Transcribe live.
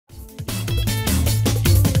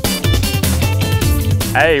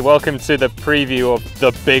Hey, welcome to the preview of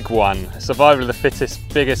the big one, Survival of the Fittest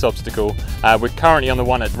biggest obstacle. We're currently on the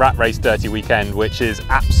one at Rat Race 30 weekend, which is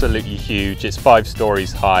absolutely huge. It's 5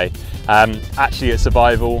 stories high. Actually at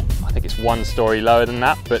Survival, I think it's 1 story lower than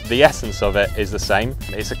that, but the essence of it is the same.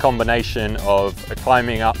 It's a combination of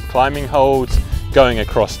climbing up climbing holds, going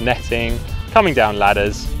across netting, coming down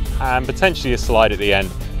ladders, and potentially a slide at the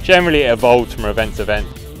end. Generally it evolves from event to event.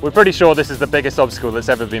 We're pretty sure this is the biggest obstacle that's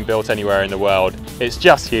ever been built anywhere in the world. It's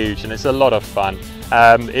just huge and it's a lot of fun.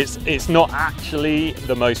 It's not actually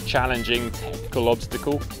the most challenging technical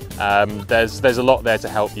obstacle. There's a lot there to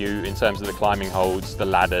help you in terms of the climbing holds, the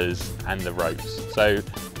ladders and the ropes. So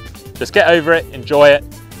just get over it, enjoy it.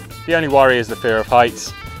 The only worry is the fear of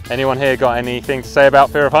heights. Anyone here got anything to say about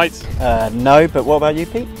fear of heights? No, but what about you,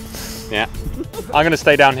 Pete? Yeah. I'm going to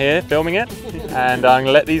stay down here filming it and I'm going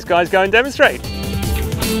to let these guys go and demonstrate.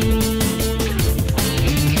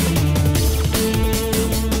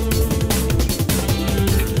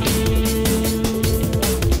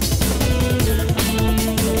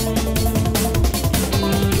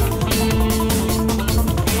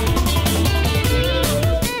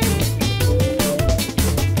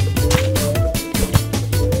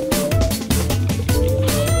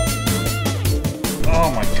 Oh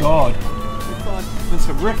my god, that's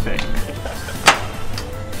horrific.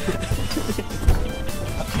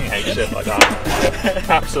 I hate shit like that.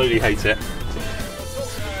 Absolutely hate it.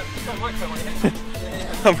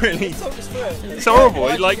 I'm really. It's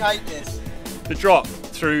horrible. Like the drop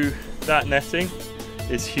through that netting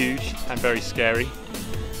is huge and very scary.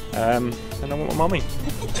 And I want my mummy.